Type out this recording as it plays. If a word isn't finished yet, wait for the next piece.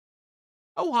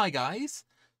Oh, hi guys.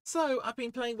 So I've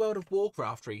been playing World of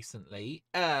Warcraft recently.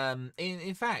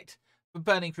 In fact, the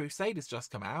Burning Crusade has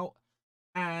just come out,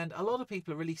 and a lot of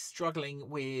people are really struggling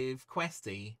with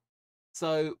Questie.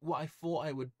 So what I thought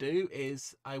I would do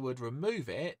is I would remove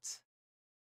it.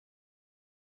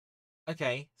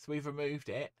 Okay, so we've removed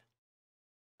it,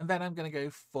 and then I'm going to go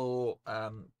for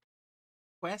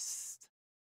quest.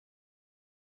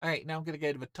 Okay, now I'm going to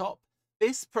go to the top.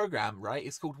 This program, right,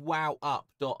 is called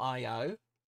wowup.io.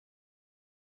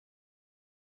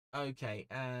 Okay,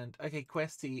 and okay,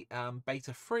 Questie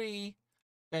beta free.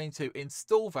 Going to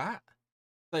install that.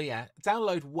 So yeah,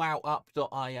 download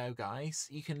wowup.io, guys.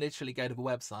 You can literally go to the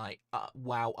website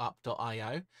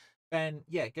wowup.io. Then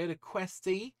yeah, go to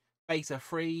Questie beta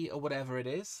free or whatever it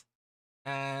is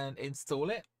and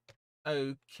install it.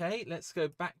 Okay, let's go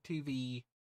back to the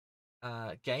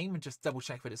game and just double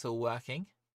check that it's all working.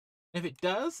 If it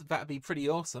does, that'd be pretty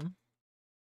awesome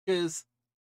because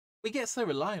we get so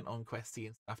reliant on Questie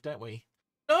and stuff, don't we?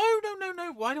 No, no, no,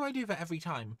 no. Why do I do that every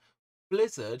time?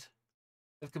 Blizzard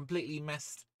have completely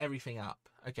messed everything up.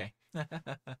 Okay.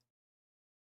 I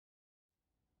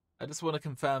just want to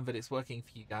confirm that it's working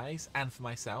for you guys and for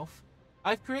myself.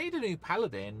 I've created a new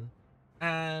paladin,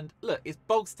 and look, it's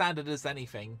bog standard as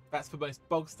anything. That's the most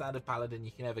bog standard paladin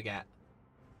you can ever get.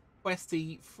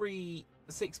 Questie free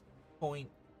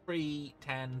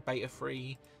 6.3.10 beta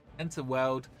free. Enter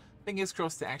world. Fingers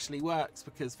crossed it actually works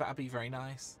because that'd be very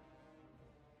nice.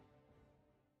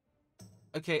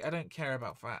 Okay, I don't care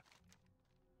about that.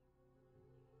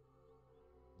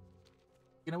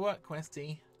 Gonna work,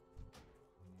 Questie.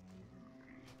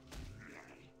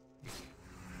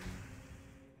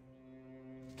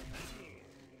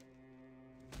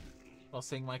 Not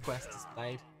seeing my quest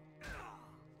displayed.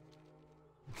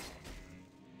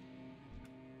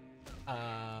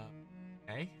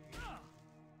 Okay.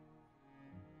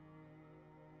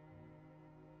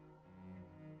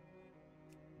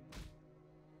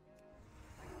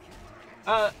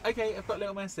 Okay, I've got a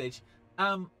little message.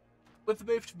 With the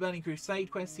move to Burning Crusade,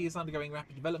 Questie is undergoing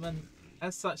rapid development.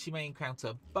 As such, you may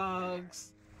encounter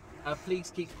bugs.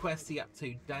 Please keep Questie up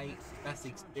to date. Best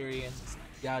experience.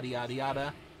 Yada yada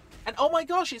yada. And oh my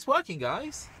gosh, it's working,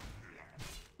 guys!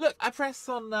 Look, I pressed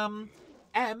on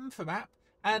M for map,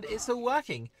 and it's all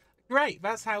working. Great,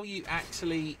 that's how you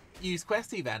actually use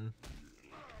Questie then.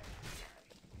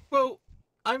 Well,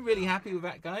 I'm really happy with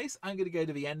that, guys. I'm going to go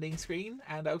to the ending screen,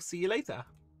 and I'll see you later.